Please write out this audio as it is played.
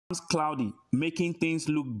cloudy, making things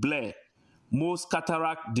look blurry. Most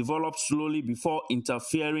cataract develop slowly before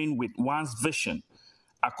interfering with one's vision.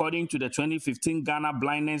 According to the 2015 Ghana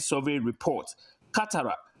Blindness Survey report,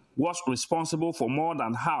 cataract was responsible for more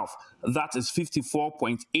than half, that is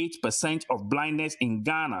 54.8% of blindness in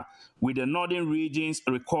Ghana, with the northern regions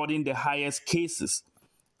recording the highest cases.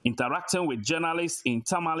 Interacting with journalists in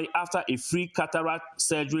Tamale after a free cataract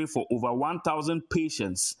surgery for over 1,000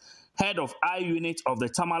 patients, head of eye unit of the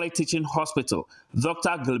Tamale Teaching Hospital,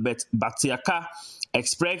 Dr. Gilbert Batiaka,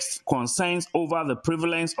 expressed concerns over the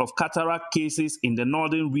prevalence of cataract cases in the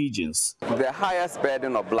northern regions. The highest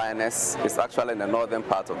burden of blindness is actually in the northern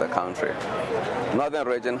part of the country. Northern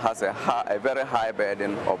region has a very high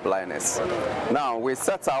burden of blindness. Now, we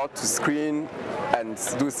set out to screen and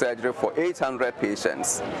do surgery for 800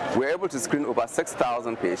 patients. We were able to screen over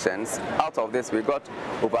 6,000 patients. Out of this, we got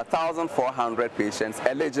over 1,400 patients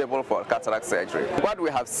eligible for cataract surgery. What we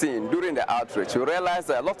have seen during the outreach, we realized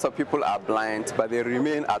that lots of people are blind, but they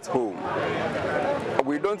remain at home.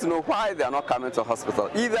 We don't know why they are not coming to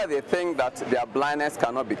hospital. Either they think that their blindness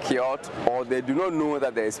cannot be cured, or they do not know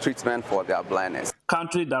that there is treatment for their blindness.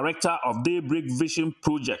 Country Director of Daybreak Vision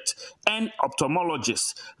Project and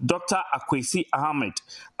ophthalmologist Dr. Akwesi Ahmed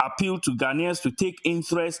appealed to Ghanaians to take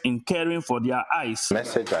interest in caring for their eyes. The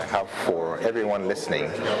message I have for everyone listening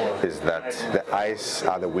is that the eyes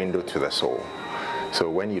are the window to the soul. So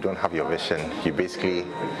when you don't have your vision, you basically,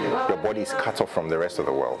 your body is cut off from the rest of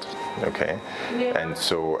the world, okay? And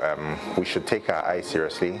so we should take our eyes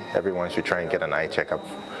seriously. Everyone should try and get an eye checkup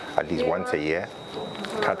at least once a year.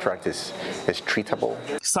 Cataract is treatable.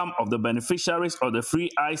 Some of the beneficiaries of the free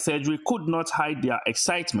eye surgery could not hide their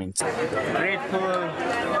excitement. Grateful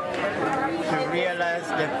to realize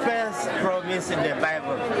the first promise in the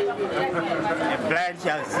Bible. The blind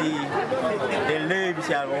shall see, the lame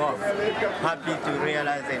shall walk. Happy to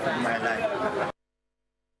realize it in my life.